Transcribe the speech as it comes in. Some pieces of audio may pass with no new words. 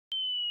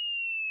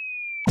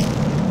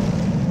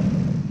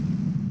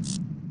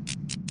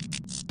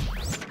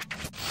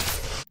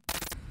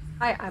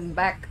Hi, I'm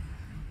back.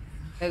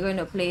 We're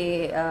going to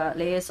play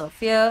Layers of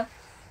Fear.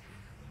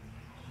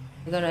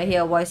 We're going to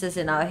hear voices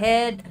in our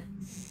head,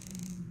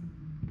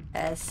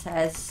 as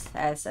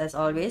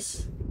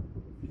always.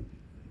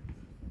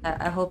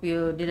 I hope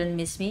you didn't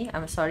miss me.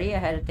 I'm sorry, I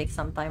had to take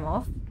some time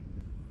off.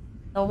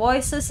 The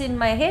voices in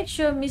my head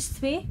sure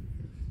missed me.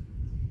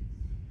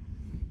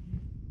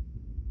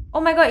 Oh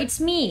my god, it's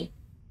me!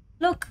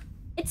 Look,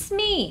 it's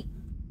me!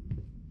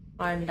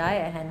 Aren't I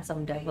a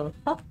handsome devil?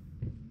 Huh?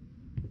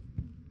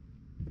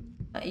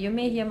 You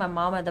may hear my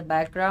mom at the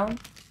background.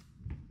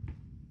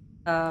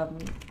 Um,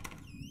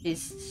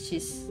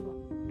 she's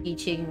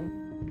teaching.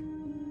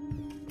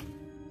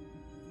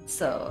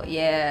 So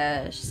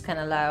yeah, she's kind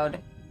of loud.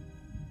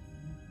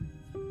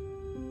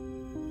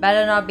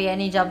 Better not be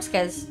any jump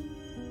scares.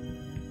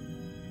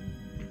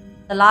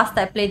 The last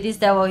I played this,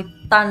 there were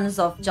tons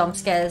of jump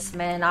scares,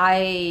 man.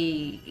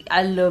 I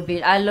love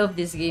it. I love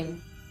this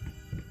game.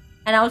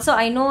 And also,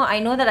 I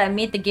know that I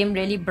made the game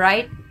really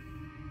bright.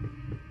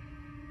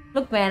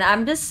 Look, man,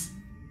 I'm just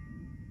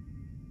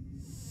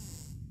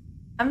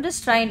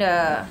trying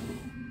to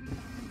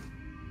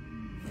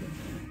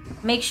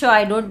make sure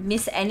I don't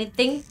miss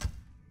anything.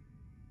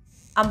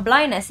 I'm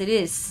blind as it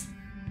is.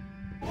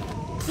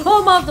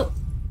 Oh my!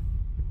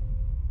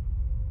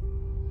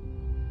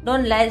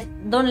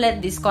 Don't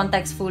let this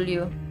context fool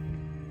you.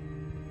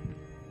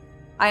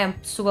 I am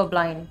super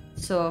blind,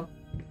 so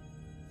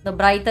the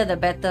brighter the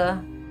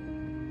better.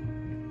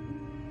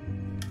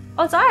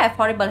 Also, I have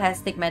horrible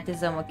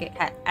astigmatism. Okay,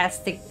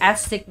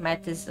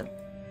 astigmatism.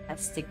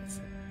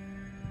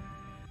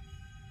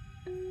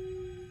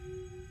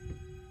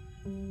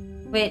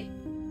 Wait.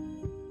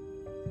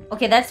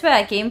 Okay, that's where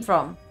I came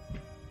from.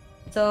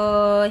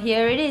 So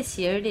here it is.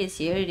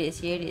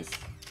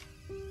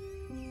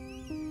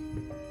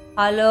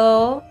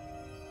 Hello.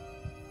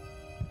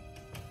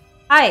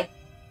 Hi.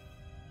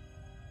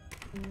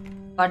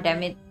 God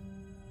damn it.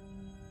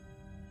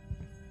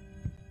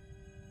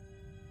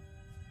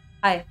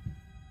 Hi.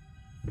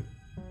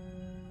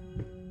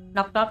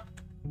 Knock knock.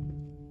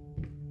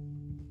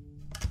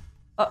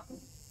 Oh.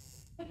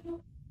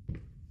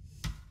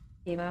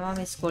 Okay, my mom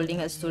is scolding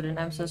her student.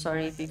 I'm so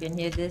sorry if you can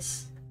hear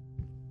this.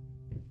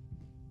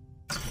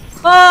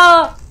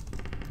 Oh!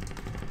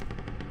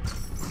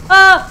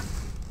 Oh!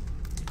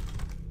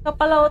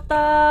 Kepala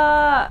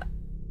otak.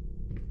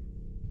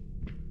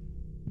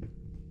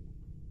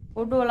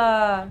 Bodoh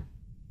lah.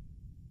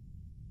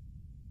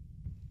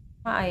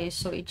 My eye is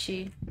so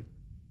itchy.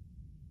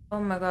 Oh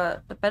my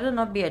god, there better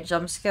not be a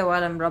jump scare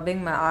while I'm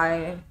rubbing my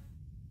eye. I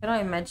cannot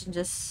imagine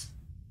just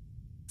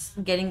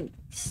getting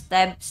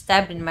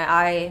stabbed in my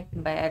eye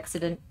by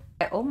accident.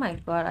 Oh my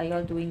god, are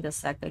y'all doing the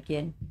sack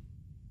again?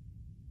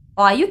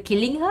 Oh, are you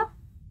killing her?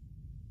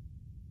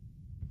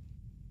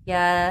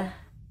 Yeah.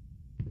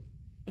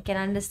 I can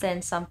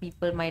understand some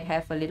people might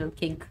have a little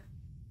kink.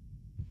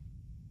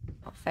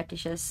 Or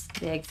fetishes,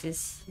 they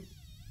exist.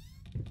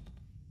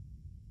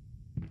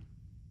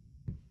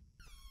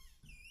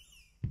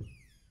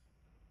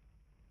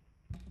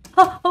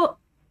 Oh!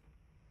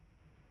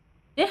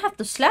 They have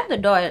to slam the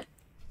door in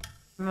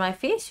my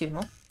face, you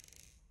know.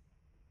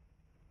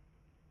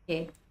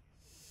 Okay.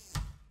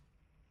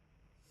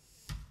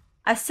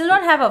 I still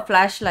don't have a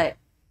flashlight.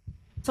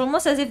 It's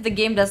almost as if the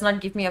game does not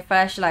give me a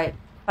flashlight.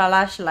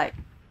 Flashlight.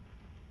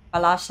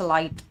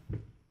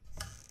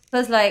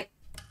 Because like,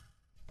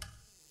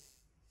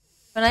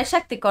 when I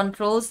check the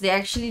controls, they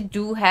actually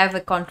do have a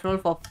control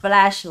for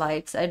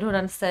flashlights. I don't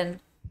understand.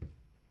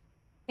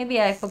 Maybe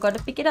I forgot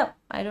to pick it up.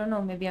 I don't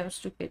know. Maybe I'm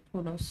stupid.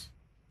 Who knows?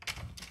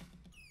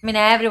 I mean,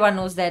 everyone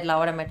knows that.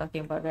 What am I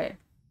talking about, right?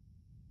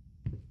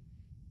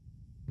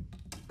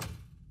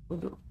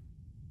 Let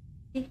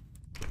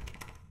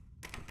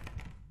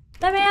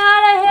me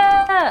out of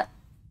here!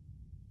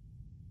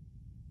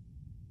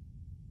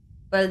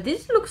 Well,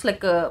 this looks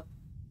like an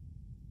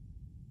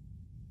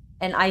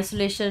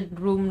isolation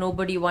room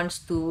nobody wants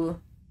to.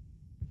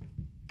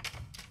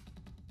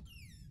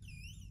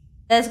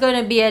 There's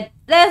gonna be a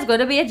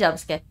jump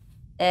scare.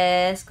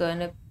 There's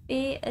gonna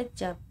be a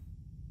jump.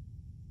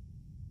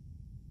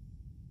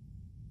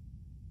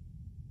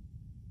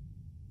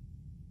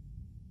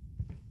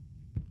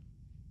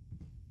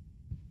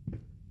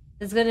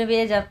 There's gonna be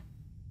a jump.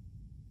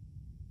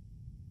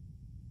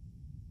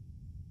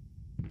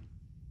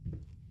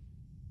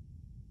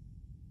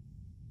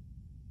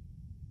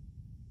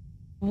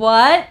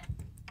 What?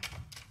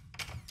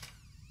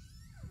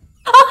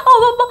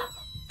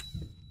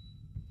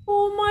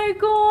 Oh my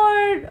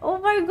god! Oh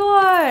my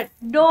god!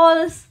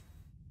 Dolls!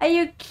 Are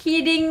you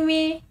kidding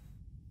me?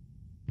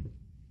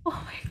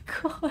 Oh my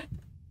god!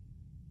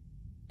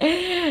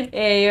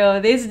 Hey yo,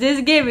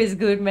 this game is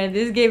good, man.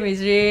 This game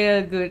is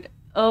real good.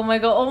 Oh my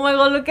god! Oh my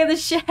god! Look at the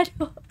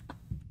shadow.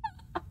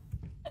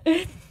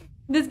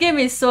 This game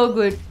is so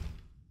good.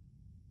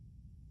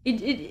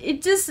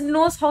 It just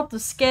knows how to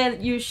scare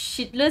you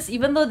shitless,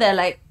 even though they're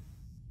like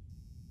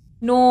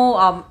no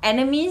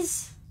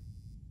enemies.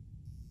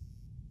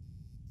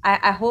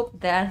 I hope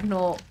there are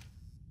no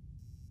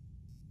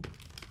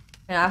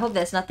And I hope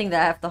there's nothing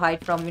that I have to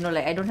hide from, you know,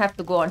 like I don't have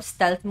to go on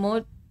stealth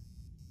mode.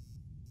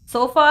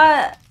 So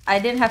far, I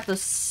didn't have to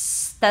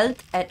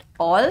stealth at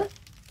all.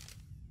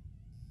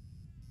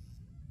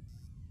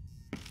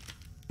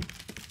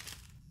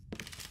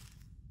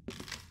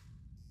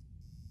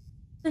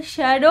 The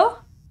shadow?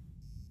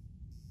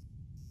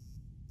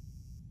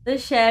 The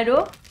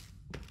shadow?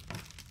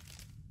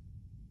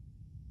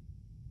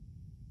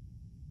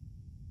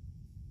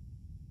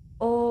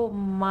 Oh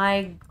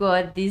my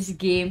god, this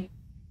game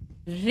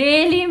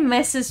really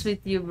messes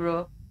with you,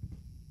 bro.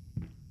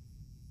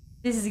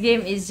 This game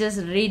is just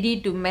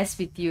ready to mess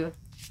with you.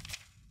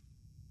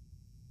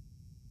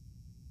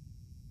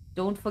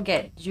 Don't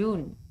forget,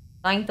 June.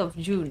 9th of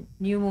June.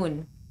 New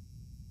moon.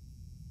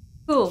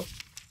 Cool.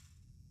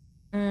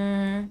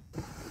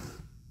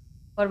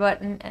 What about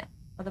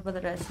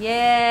the rest?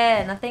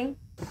 Yeah, nothing?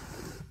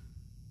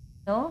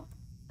 No?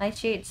 Night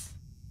shades.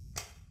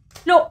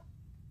 No!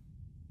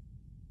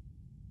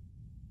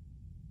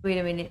 Wait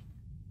a minute.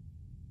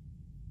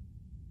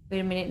 Wait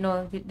a minute.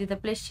 No, did the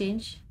place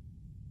change?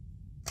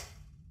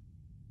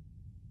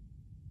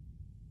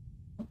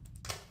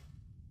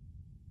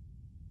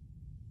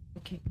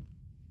 Okay.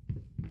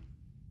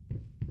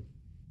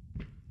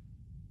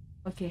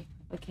 Okay.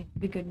 Okay.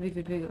 We're good. We're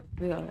good. We're good.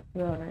 We're alright.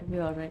 We're alright.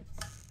 We're alright.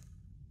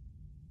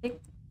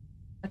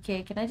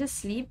 Okay, can I just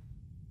sleep?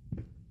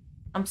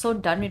 I'm so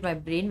done with my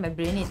brain. My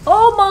brain is...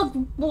 Oh my...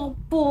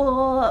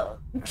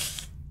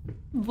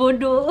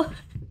 Bodoh.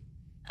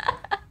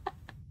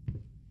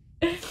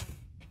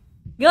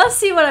 You all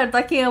see what I'm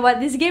talking about?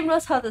 This game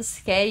knows how to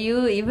scare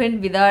you even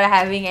without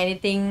having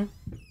anything...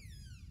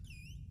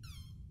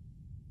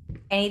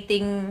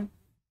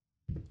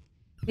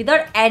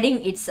 Without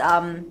adding its,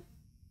 I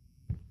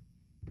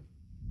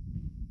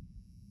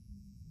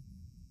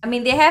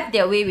mean, they have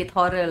their way with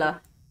horror lah.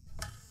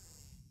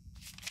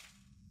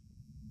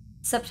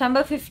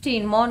 September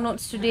 15, more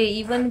notes today,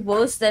 even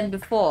worse than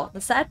before. The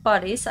sad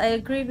part is, I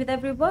agree with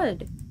every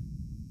word.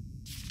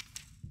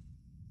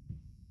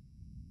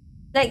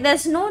 Like,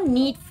 there's no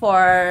need for,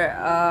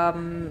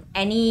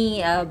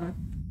 any,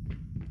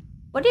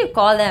 what do you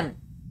call them?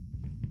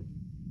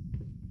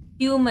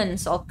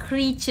 Humans or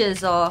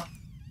creatures or,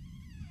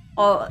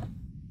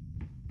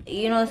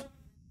 you know,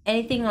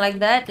 anything like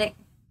that. Like,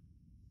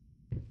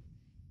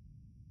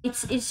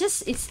 it's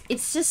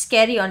just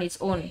scary on its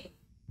own.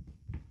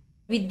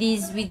 With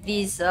these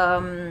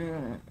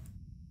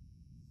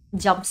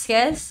jump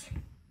scares,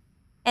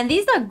 and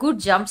these are good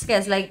jump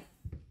scares. Like,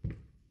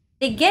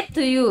 they get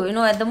to you, you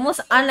know, at the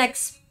most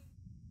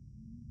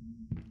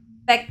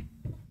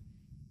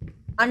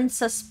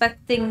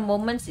unsuspecting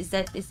moments. Is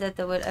that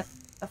the word? I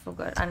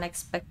forgot.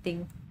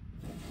 Unsuspecting.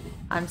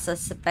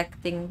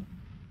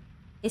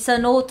 It's a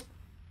note.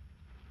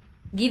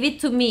 Give it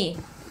to me.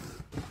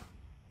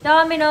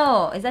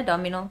 Domino. Is that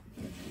Domino?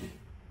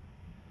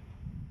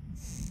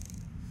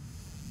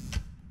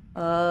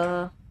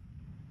 Alright.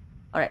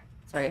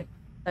 Sorry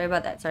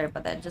about that.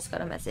 Just got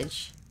a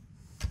message.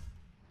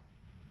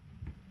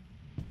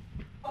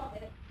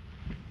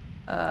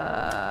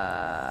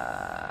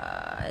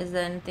 Is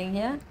there anything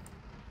here?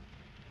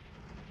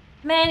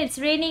 Man, it's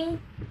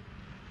raining.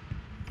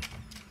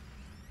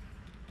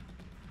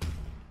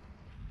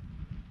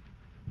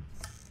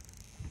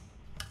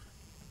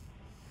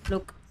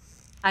 Look,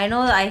 I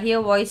know I hear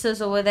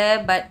voices over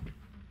there, but...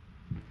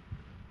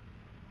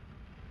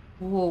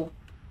 Whoa.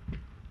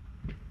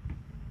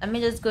 Let me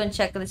just go and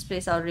check this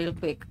place out real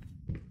quick.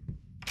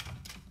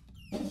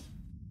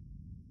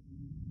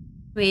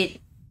 Wait,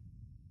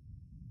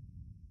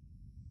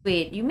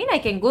 you mean I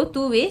can go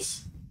two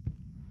ways?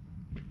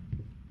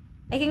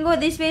 I can go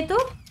this way too?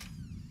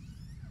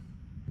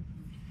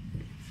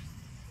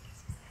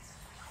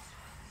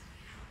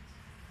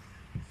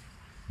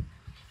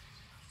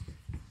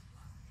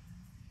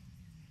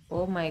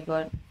 Oh my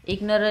god.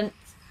 Ignorant,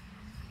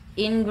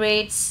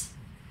 ingrates,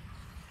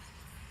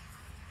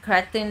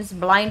 cretins,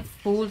 blind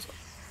fools.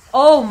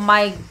 Oh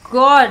my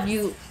god,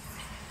 you...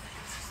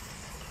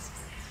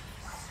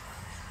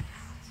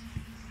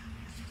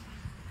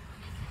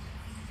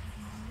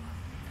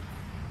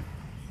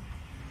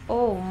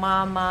 Oh,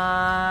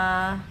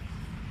 mama.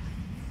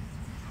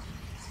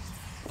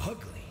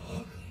 Ugly.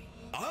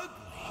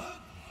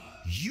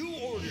 You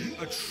ordered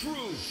a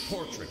true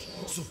portrait,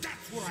 so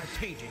that's what I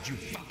painted, you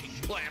fucking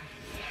pleb.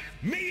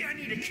 Maybe I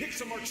need to kick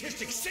some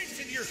artistic sense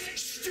into your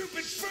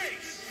stupid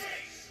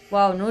face.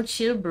 Wow, no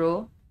chill,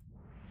 bro.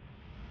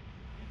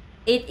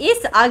 It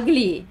is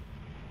ugly.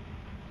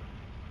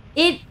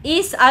 It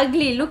is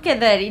ugly. Look at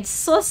that. It's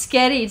so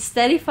scary. It's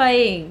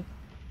terrifying.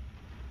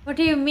 What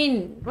do you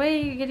mean? Why are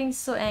you getting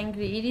so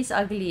angry? It is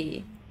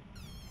ugly.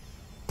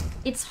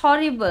 It's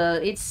horrible.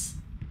 It's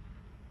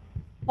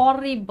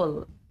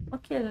horrible.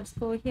 Okay, let's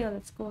go here.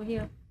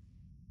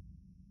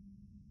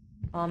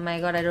 Oh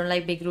my god, I don't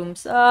like big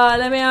rooms. Ah,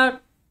 let me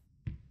out.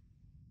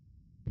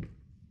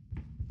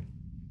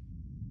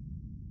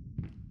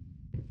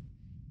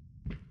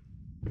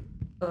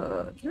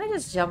 Can I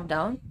just jump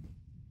down?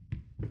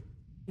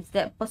 Is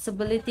there a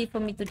possibility for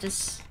me to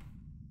just...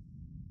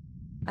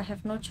 I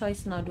have no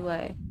choice now, do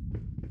I?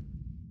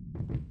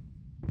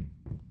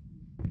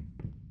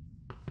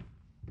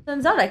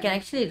 Turns out I can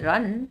actually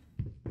run.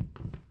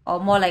 Or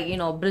more like, you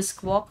know,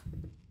 brisk walk.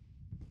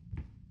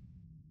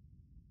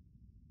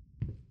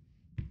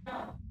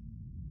 Can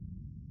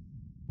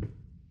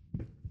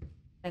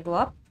I go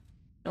up?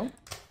 No.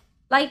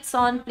 Lights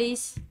on,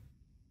 please.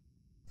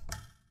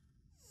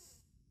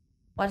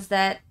 What's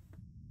that?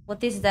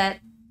 What is that?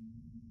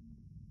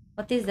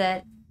 What is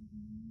that?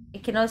 I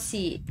cannot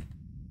see.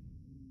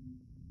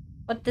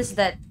 What is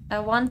that? I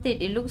want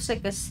it. It looks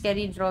like a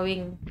scary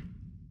drawing.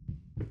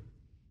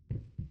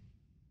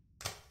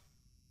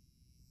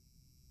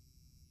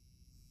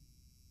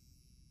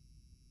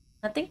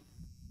 Nothing?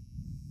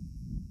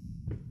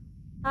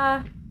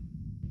 Ah.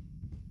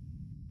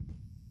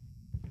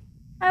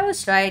 I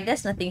was right.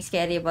 There's nothing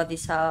scary about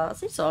this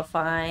house. It's all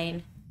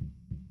fine.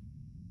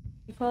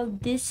 You call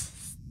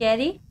this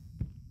scary?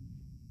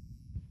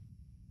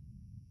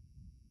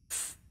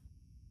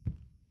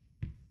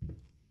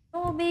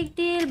 No big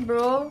deal,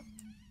 bro.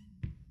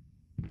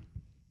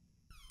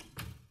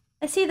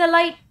 I see the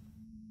light.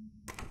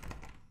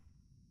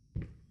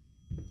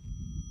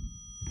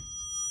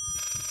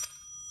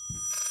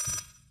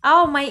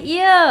 Ow, my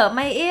ear!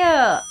 My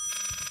ear!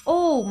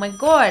 Oh my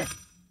god.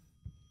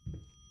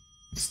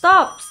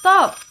 Stop!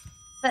 Stop!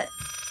 That...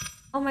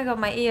 Oh my god,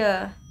 my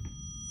ear.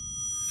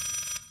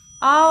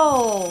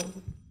 Ow!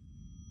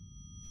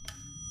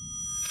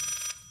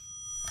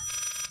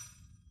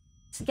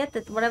 Let's get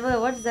it. Whatever.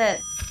 What's that?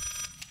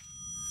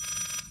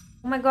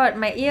 Oh my god,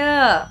 my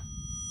ear!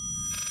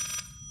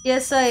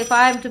 Yes, sir. If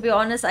I am to be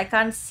honest, I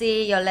can't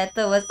say your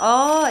letter was...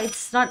 Oh,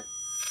 it's not...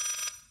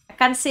 I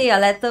can't say your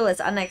letter was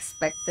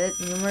unexpected.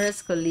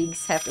 Numerous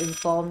colleagues have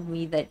informed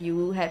me that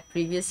you had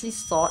previously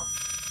sought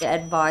their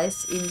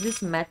advice in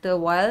this matter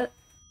while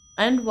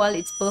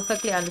it's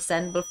perfectly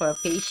understandable for a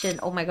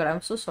patient... Oh my god,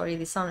 I'm so sorry.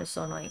 This sound is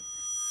so annoying.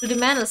 To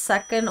demand a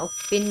second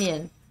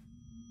opinion.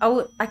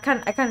 I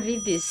can't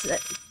read this.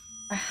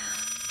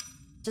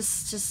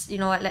 Just, you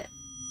know what,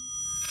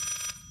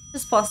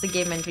 just pause the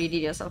game and read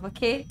it yourself,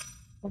 okay?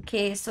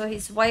 Okay, so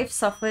his wife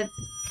suffered...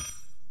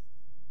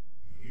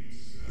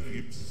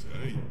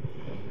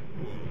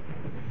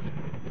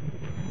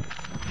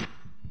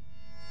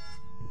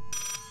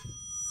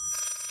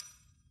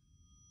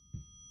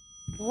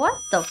 What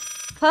the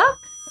fuck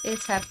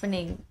is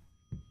happening?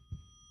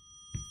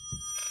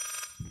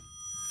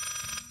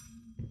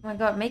 Oh my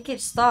god, make it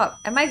stop.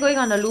 Am I going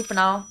on a loop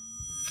now?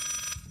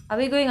 Are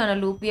we going on a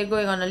loop? We are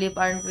going on a loop,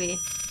 aren't we?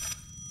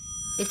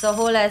 It's a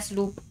whole ass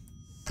loop.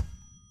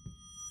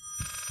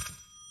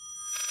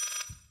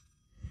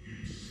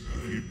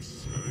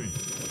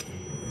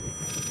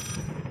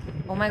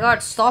 Oh my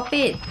god, stop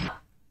it!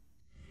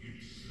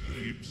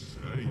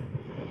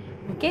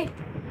 Okay.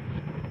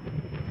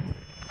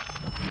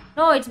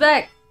 No, it's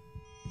back!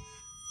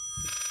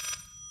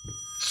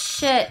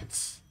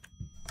 Shit.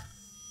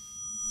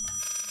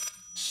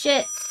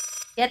 Shit.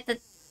 Get the...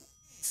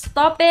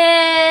 Stop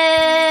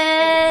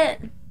it!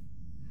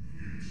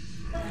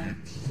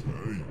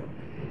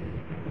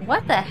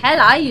 What the hell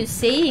are you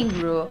saying,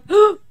 bro?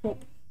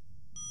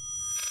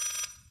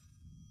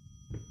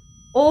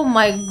 Oh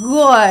my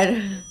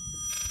god!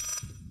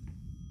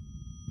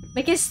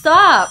 Make it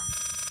stop!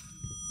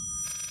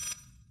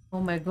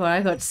 Oh my god,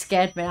 I got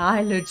scared, man.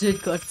 I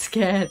legit got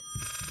scared.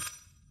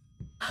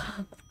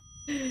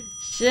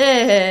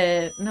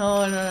 Shit!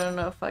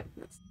 No, fuck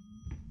this.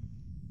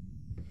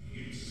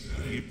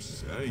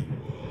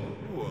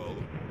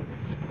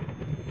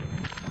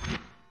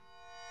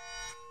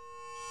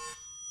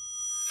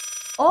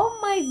 Oh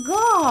my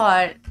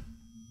god!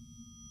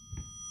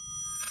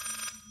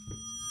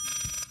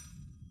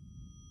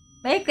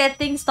 Make that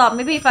thing stop.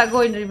 Maybe if I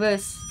go in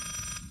reverse.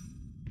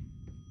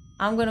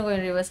 I'm gonna go in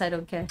reverse, I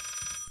don't care.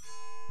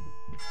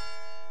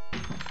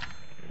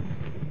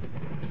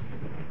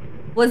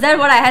 Was that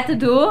what I had to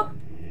do?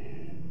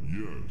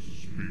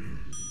 Yes,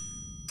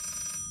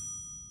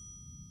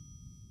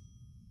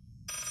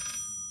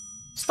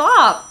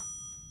 Stop!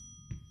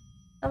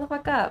 Shut the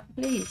fuck up,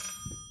 please.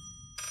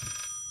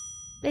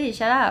 Please,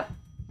 shut up.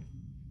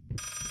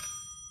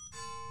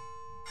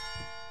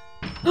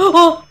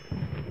 Oh!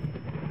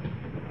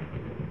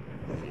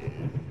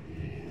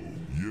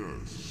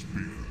 yes,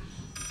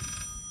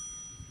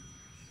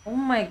 Oh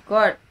my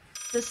god.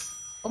 This...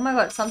 Oh my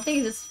god, something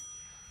is just...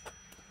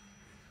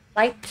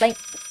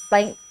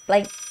 Flying.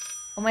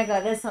 Oh my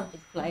god, there's something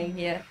flying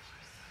here.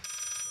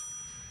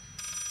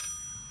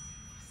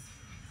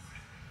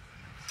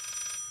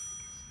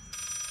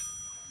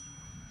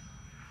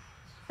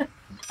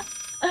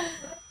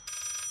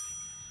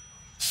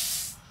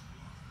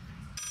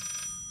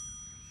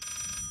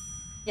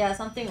 Yeah,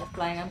 something was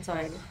flying, I'm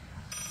sorry.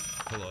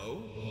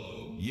 Hello?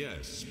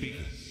 Yes,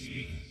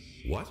 speaking.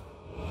 What?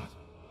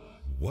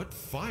 What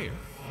fire?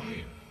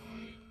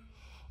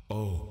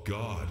 Oh,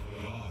 God.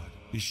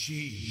 Is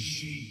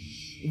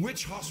she...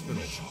 Which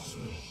hospital?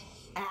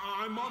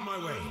 I'm on my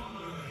way.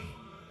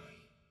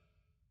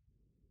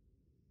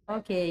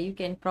 Okay, you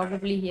can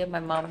probably hear my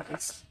mom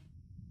just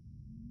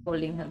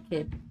holding her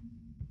kid.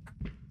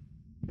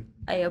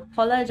 I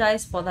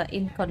apologize for the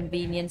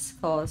inconvenience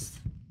caused.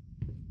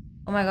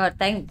 Oh my god,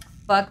 thank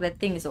fuck that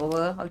thing is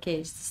over. Okay,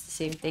 it's just the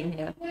same thing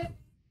here.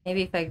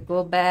 Maybe if I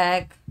go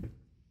back,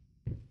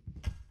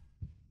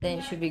 then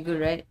it should be good,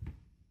 right?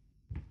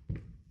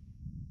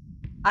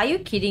 Are you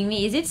kidding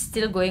me? Is it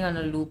still going on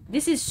a loop?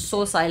 This is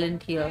so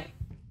Silent Hill.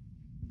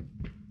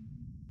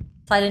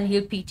 Silent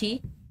Hill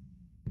PT.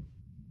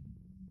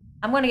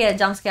 I'm gonna get a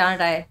jump scare,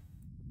 aren't I?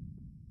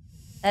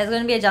 There's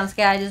gonna be a jump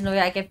scare. I just know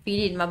I can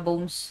feel it in my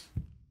bones.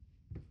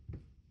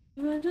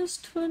 I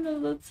just turn a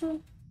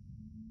little.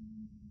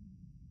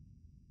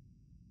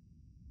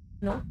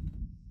 No.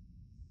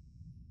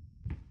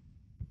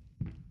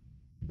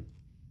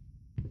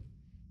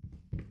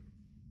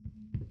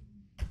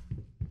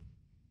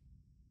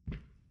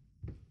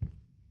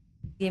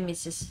 Game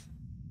is just.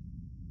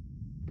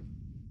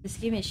 This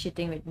game is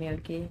shitting with me,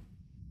 okay?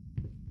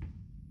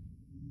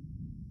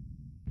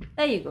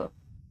 There you go.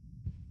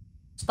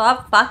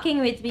 Stop fucking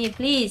with me,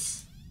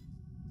 please.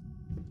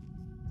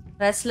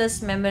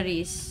 Restless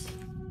memories.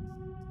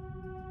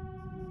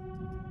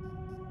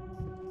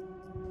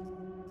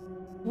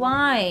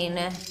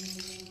 Wine.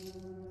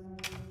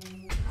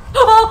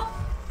 Oh!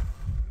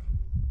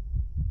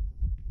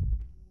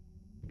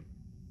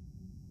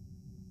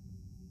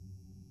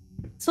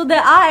 So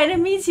there are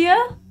enemies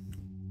here?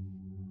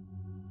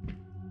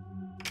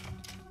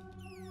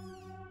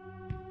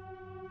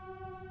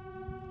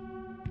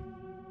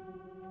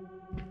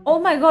 Oh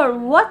my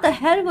god, what the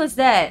hell was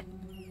that?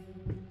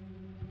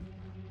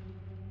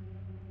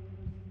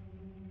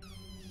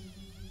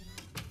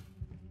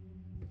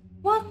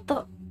 What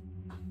the?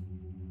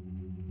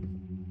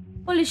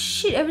 Holy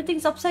shit,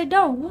 everything's upside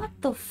down. What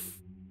the f?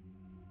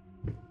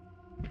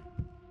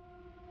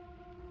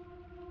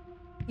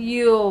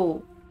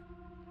 Yo.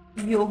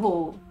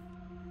 Yo.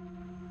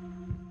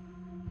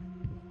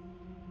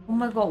 Oh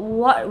my god,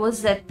 what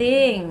was that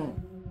thing?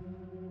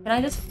 Can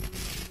I just...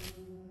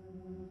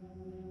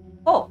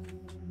 Oh.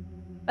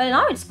 Well,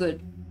 now it's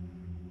good.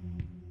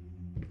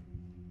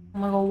 Oh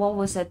my god, what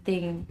was that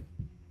thing?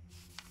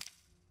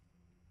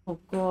 Oh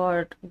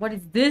god, what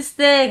is this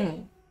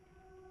thing?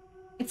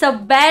 It's a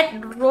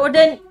bat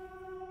rodent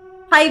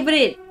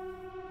hybrid.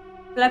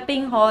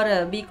 Flapping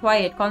horror. Be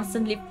quiet.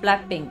 Constantly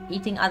flapping.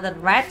 Eating other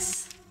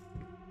rats.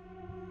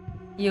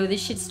 Yo, this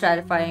shit's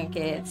terrifying.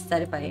 Okay, it's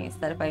terrifying. It's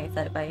terrifying. It's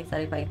terrifying. It's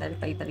terrifying.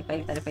 Terrifying.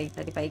 Terrifying. Terrifying.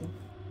 Terrifying.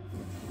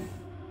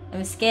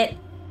 I'm scared.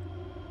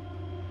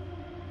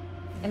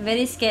 I'm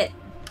very scared.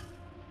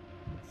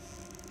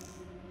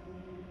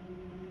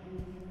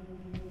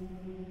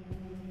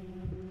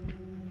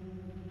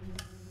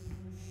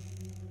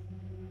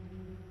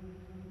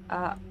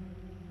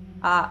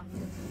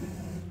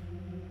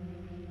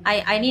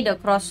 I need a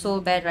cross so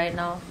bad right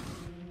now.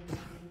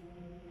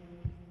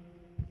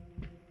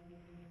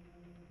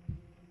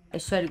 I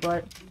swear to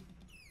God.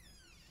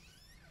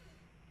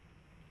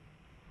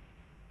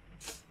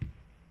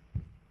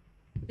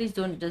 Please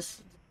don't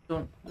just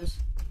let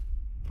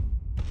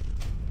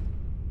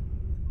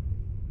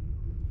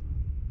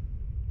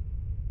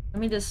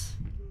me just.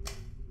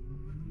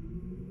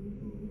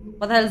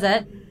 What the hell is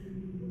that?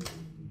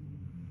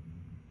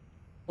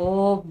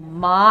 Oh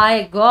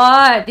my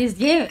god, this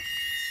game.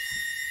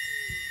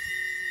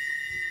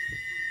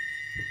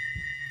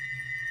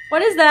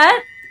 What is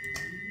that?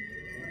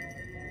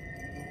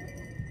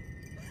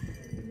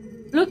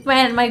 Look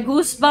man, my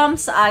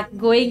goosebumps are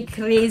going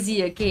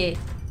crazy, okay?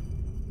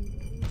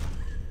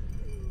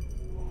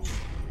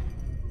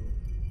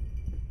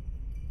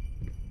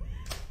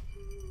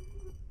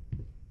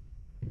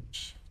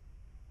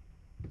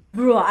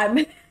 Bro,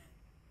 I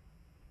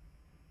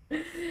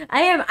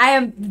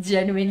am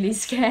genuinely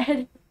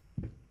scared.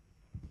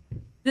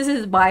 This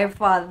is by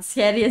far the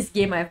scariest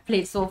game I've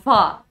played so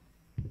far.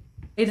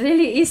 It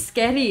really is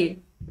scary.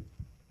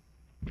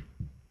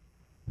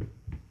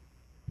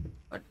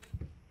 What?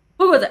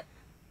 Who was that?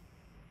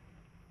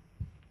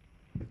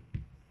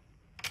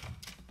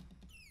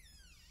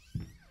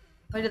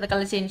 Why did the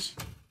color change?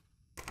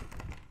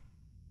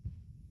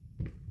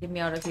 Get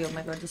me out of here. Oh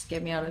my god, just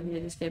get me out of here.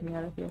 Just get me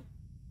out of here.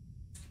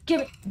 Get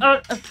me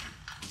out of...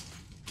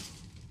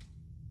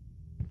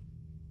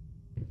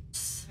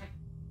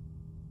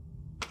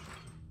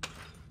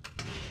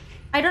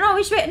 I don't know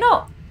which way.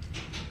 No!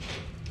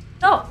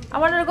 No! I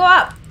wanted to go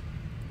up!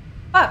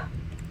 Fuck!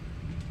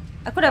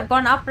 I could have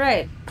gone up,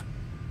 right?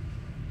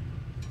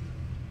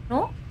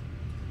 No?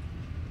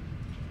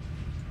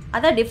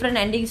 Are there different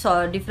endings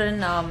or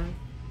different,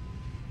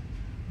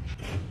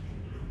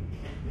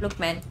 Look,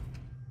 man.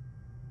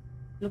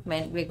 Look,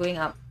 man. We're going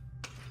up.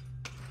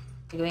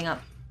 We're going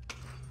up.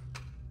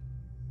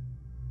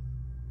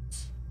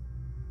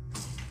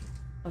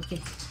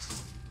 Okay.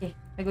 Okay.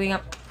 We're going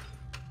up.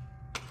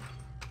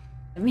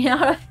 Let me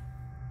out.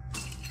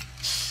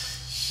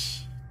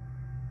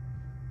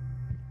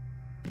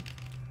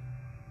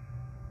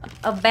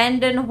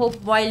 Abandon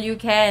hope while you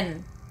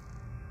can.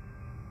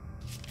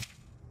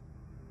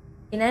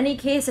 In any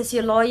case, as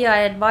your lawyer,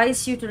 I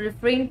advise you to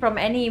refrain from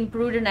any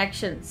imprudent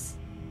actions.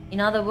 In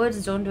other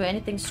words, don't do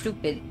anything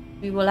stupid.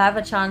 We will have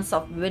a chance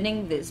of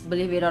winning this,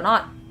 believe it or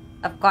not.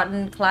 I've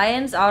gotten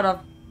clients out of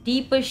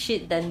deeper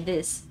shit than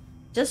this.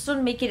 Just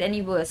don't make it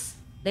any worse.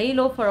 Lay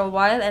low for a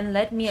while and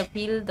let me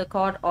appeal the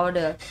court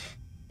order.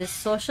 This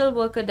social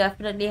worker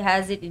definitely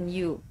has it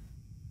in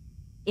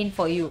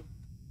for you.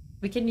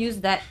 We can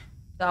use that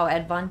to our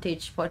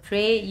advantage.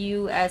 Portray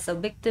you as a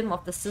victim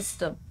of the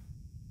system.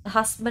 A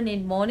husband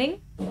in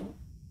mourning,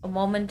 a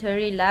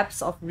momentary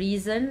lapse of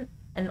reason,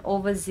 an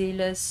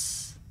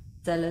overzealous,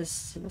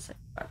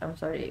 I'm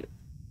sorry,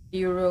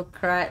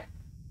 bureaucrat.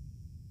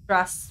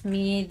 Trust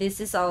me, this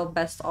is our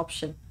best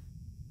option.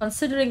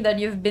 Considering that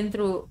you've been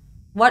through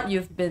what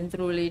you've been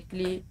through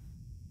lately,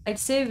 I'd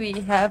say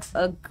we have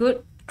a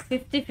good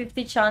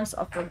 50-50 chance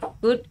of a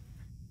good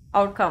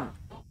outcome.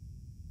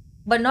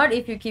 But not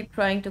if you keep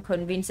trying to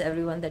convince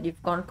everyone that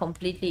you've gone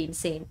completely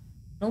insane.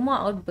 No more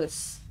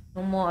outbursts.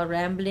 No more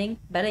rambling.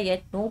 Better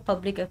yet, no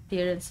public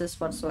appearances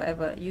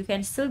whatsoever. You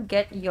can still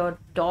get your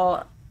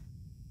daughter,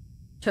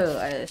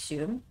 I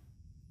assume.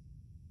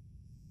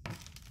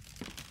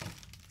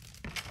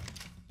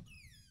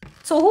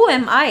 So who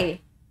am I?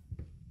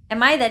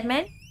 Am I that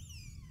man?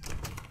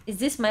 Is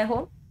this my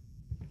home?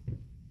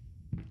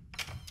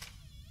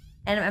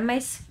 And am I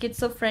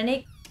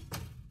schizophrenic?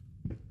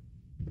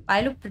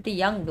 I look pretty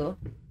young though.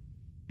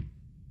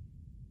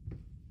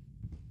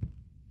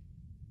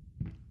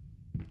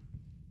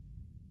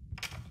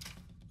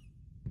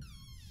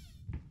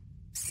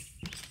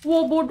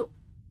 Whoa, bodoh.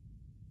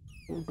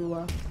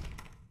 Bodoh.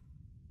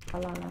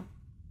 Alah.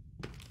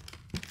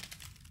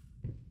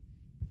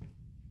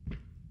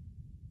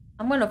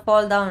 I'm gonna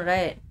fall down,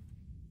 right?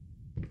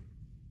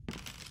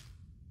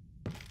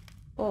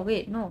 Oh,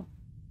 wait, no.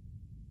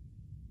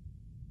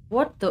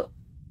 What the?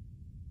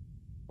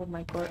 Oh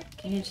my god.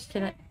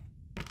 Can I?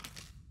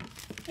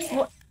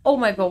 What? Oh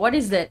my god, what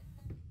is that?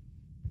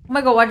 Oh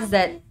my god, what is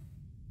that?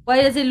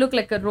 Why does it look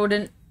like a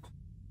rodent?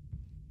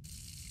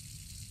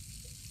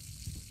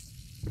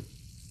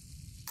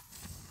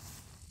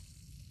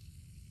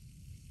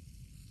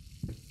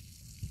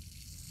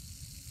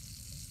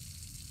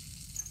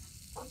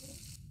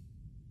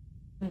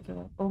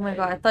 Oh my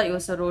god, I thought it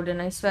was a rodent.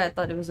 I swear I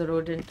thought it was a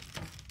rodent.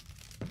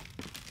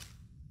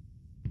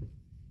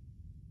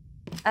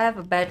 I have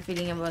a bad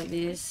feeling about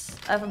this.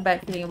 I have a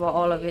bad feeling about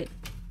all of it.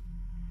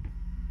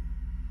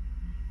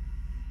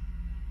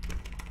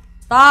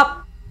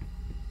 Stop!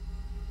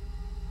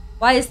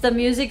 Why is the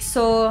music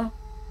so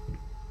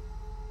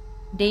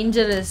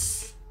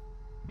dangerous?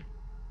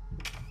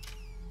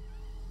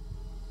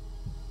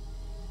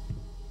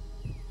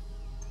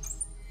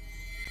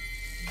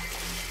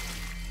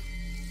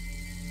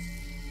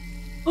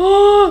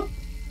 Oh!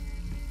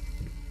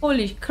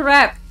 Holy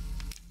crap!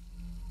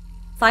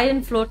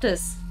 Silent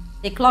floaters.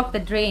 They clog the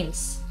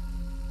drains.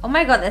 Oh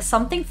my god, there's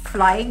something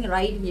flying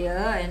right here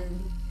and...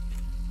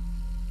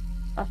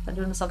 Oh, I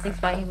don't know, something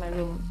flying in my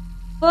room.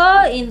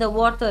 Fur in the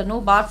water,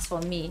 no baths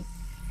for me.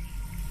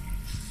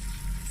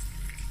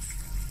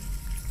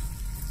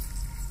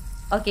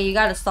 Okay, you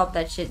gotta stop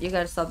that shit. You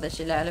gotta stop that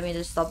shit. Let me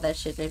just stop that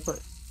shit real quick.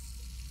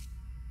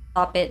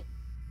 Stop it.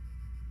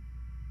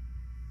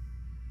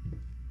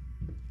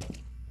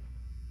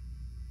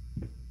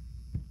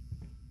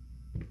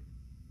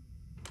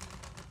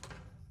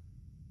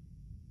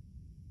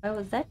 Why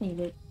was that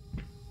needed?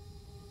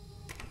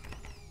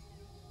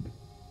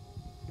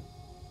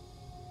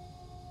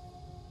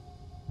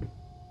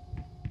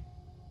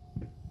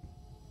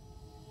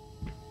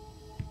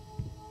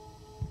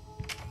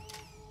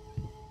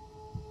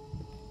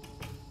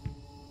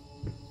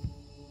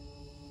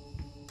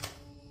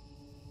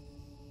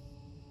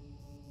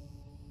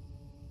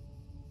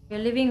 We're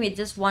living with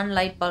just one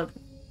light bulb.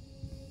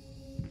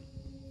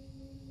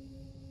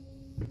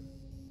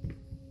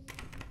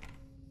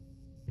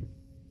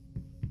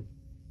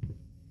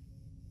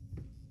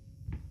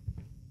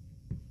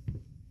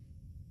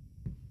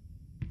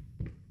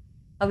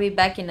 Are we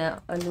back in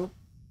a loop?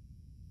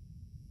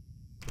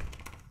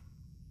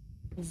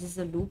 Is this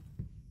a loop?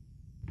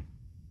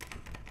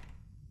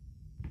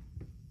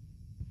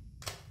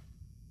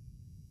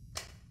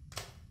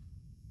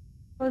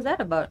 What was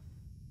that about?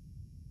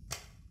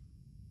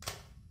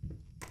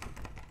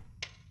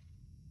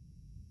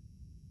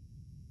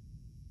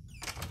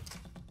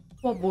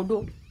 What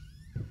bodoh?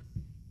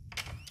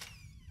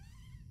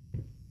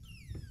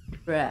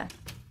 Bruh.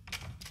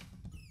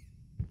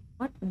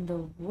 What in the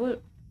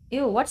world?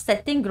 Ew, what's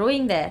that thing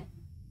growing there?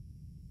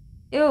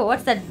 Ew,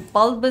 what's that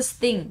bulbous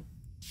thing?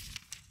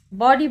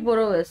 Body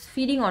borrowers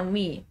feeding on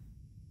me.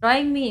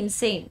 Driving me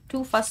insane.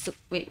 Too fast to...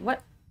 Wait,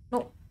 what?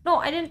 No,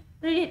 I didn't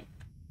read it.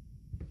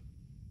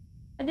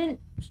 I didn't...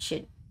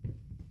 Shit.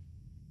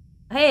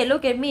 Hey,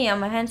 look at me.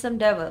 I'm a handsome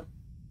devil.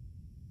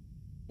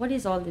 What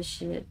is all this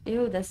shit?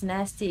 Ew, that's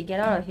nasty. Get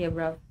out of here,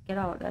 bro. Get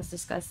out. That's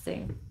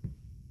disgusting.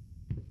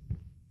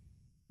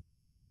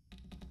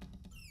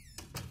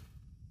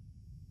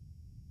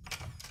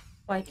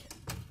 White.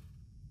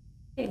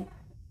 Okay.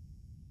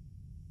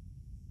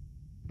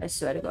 I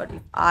swear to God,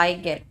 if I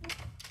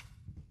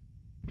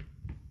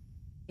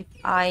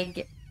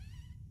get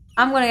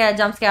I'm gonna get a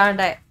jump scare, aren't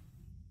I?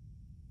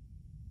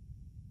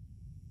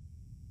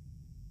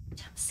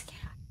 Jump scare.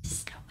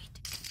 Slow it.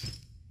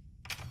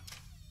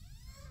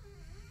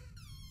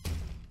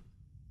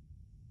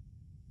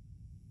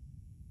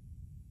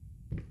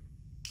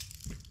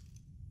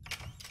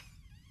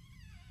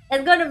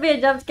 It's gonna be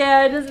a jump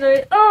scare. Just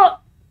very. Oh!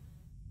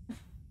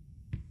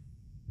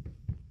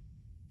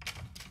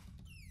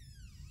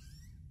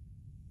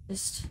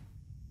 Just.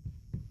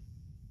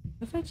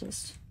 If I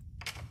just.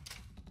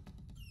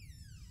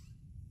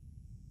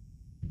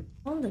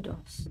 All the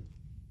doors.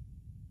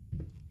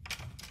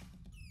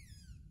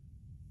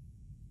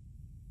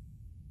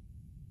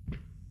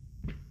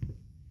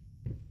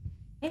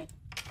 Okay.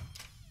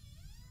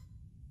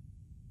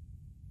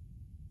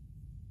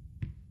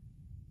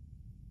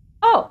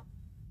 Oh!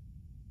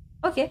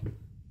 Okay.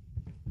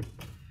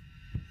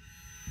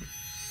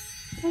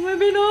 Oh,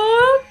 maybe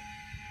not.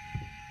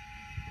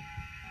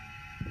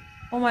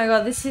 Oh my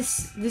god, this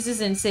is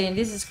insane.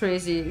 This is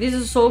crazy. This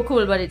is so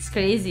cool, but it's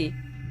crazy.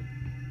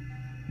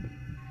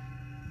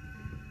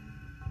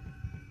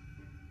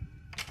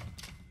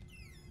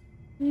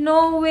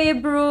 No way,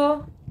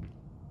 bro.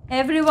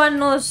 Everyone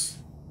knows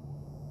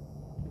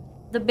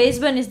the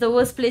basement is the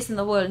worst place in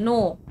the world.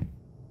 No.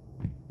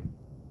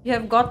 You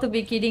have got to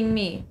be kidding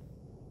me.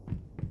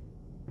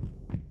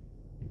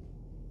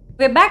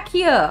 We're back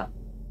here.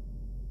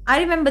 I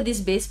remember this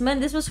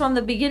basement. This was from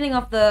the beginning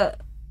of the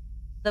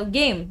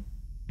game.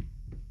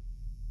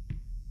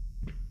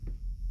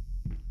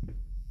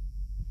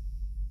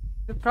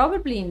 We're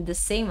probably in the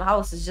same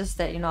house. It's just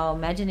that, you know, our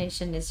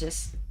imagination is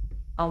just...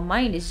 Our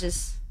mind is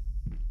just...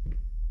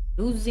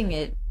 losing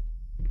it.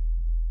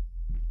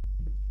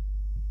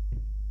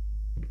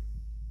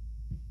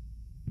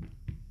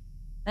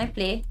 Can I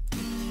play?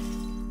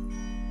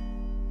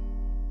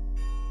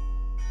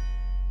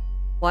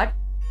 What?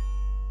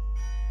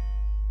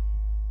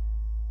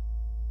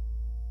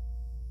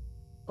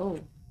 Oh,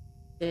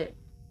 shit.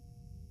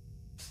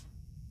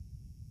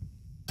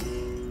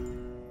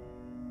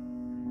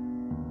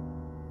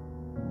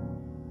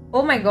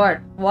 Oh my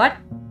god, what?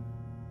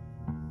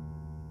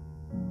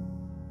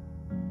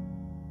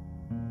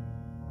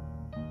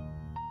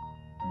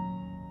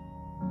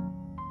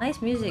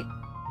 Nice music.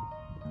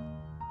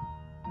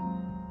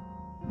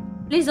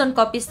 Please don't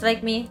copy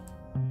strike me.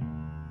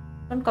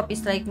 Don't copy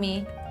strike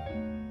me.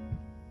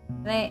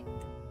 Can I...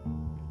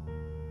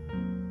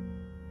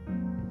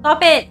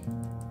 Stop it!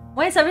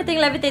 Why is everything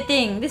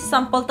levitating? This is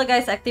some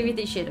poltergeist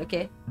activity shit,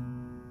 okay?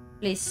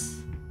 Please.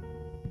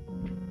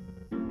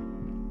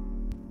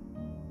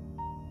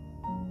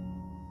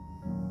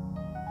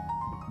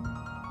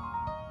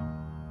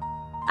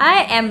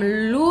 I am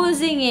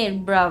losing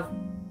it, bruv.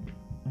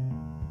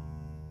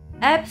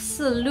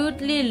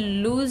 Absolutely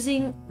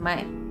losing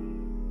my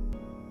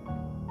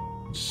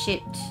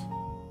shit.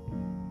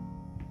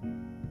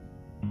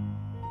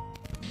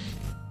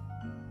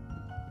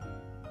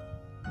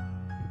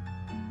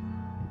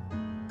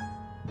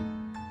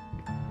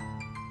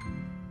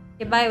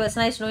 Okay, bye. It was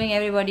nice knowing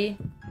everybody.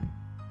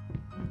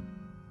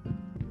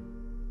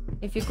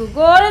 If you could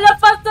go a little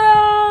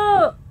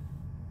faster!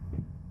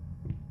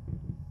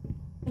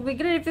 It'd be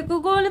great if you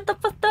could go a little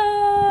faster!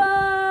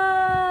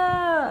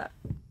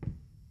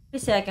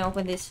 Please say I can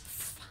open this.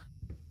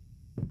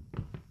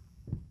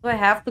 Do I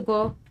have to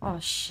go? Oh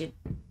shit.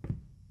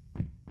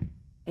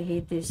 I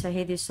hate this. I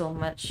hate this so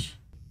much.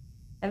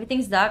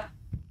 Everything's dark.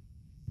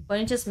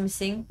 Furniture's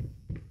missing.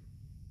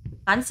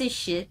 Can't see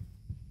shit.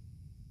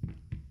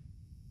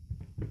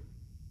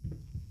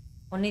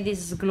 Only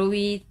this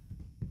glowy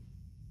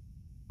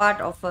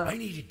part of a... I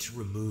needed to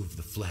remove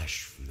the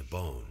flesh from the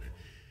bone.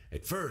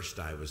 At first,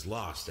 I was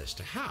lost as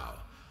to how.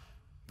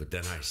 But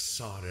then I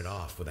sawed it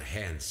off with a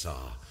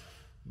handsaw.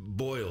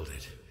 Boiled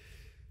it.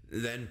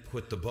 Then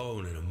put the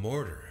bone in a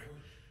mortar.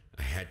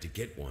 I had to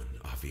get one,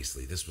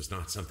 obviously. This was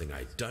not something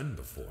I'd done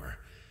before.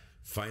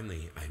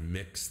 Finally, I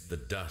mixed the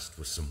dust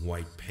with some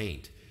white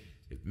paint.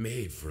 It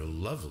made for a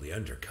lovely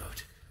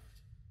undercoat.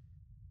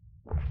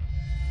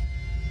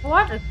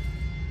 What a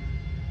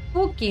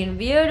fucking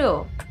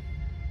weirdo.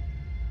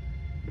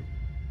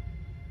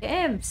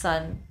 Damn,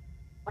 son.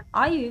 What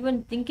are you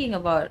even thinking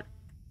about?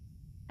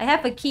 I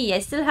have a key. I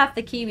still have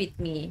the key with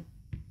me.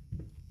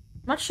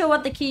 Not sure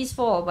what the key is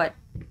for, but...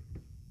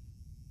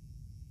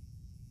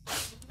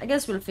 I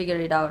guess we'll figure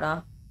it out,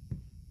 huh?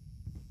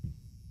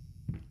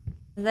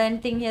 Is there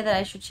anything here that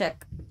I should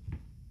check?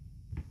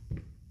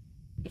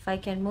 If I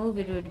can move,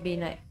 it would be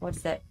nice.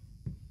 What's that?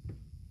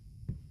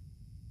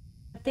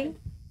 Nothing?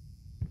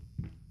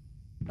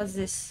 What's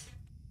this?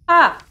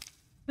 Ah!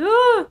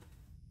 Ooh!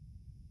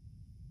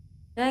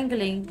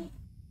 Dangling.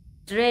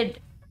 Dread.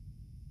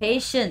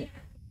 Patient.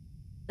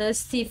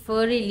 Thirsty,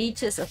 furry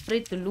leeches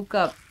afraid to look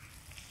up.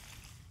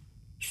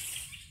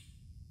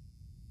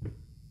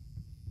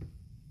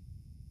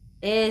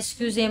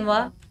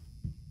 Excusez-moi.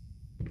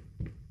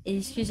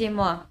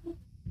 Excusez-moi.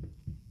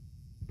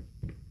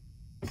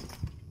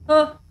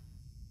 Oh!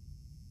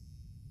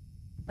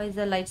 Why is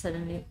the light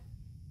suddenly?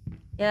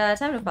 Yeah,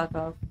 time to fuck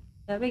off.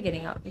 Yeah, we're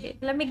getting out. Okay,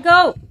 let me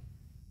go!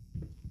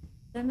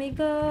 Let me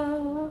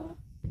go.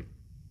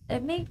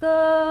 Let me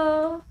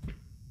go.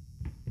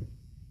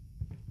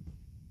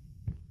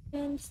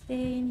 Can't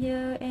stay in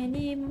here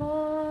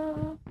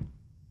anymore.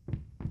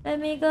 Let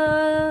me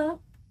go.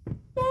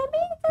 Let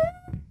me go.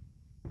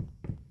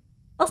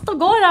 Vad står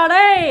går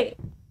där?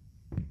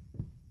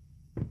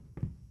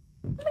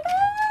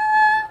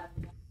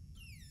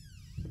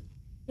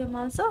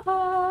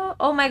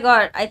 Oh my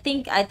god, I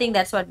think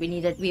that's what we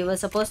needed. We were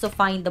supposed to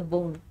find the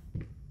bone.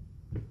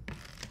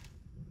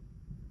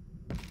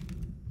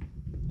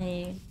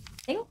 Hey,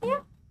 think yeah.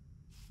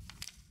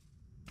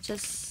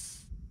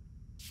 Just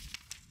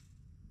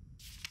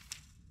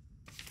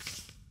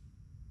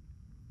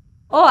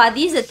oh, are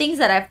these the things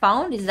that I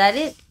found? Is that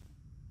it?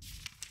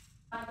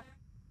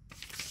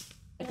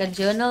 Like a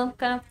journal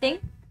kind of thing?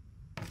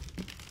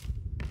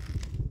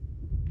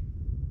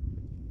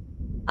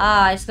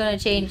 Ah, it's gonna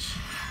change.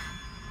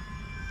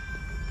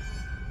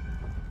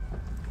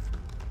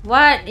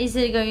 What is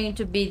it going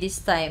to be this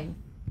time?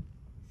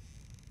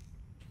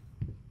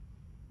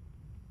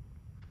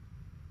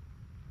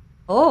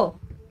 Oh.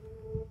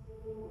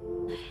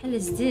 What the hell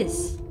is this?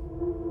 Is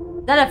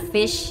that a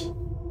fish?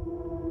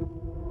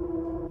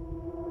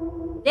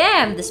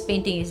 Damn, this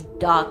painting is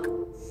dark.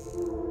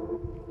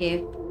 Okay.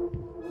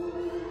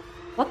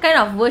 What kind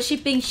of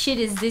worshipping shit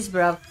is this,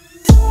 bruv?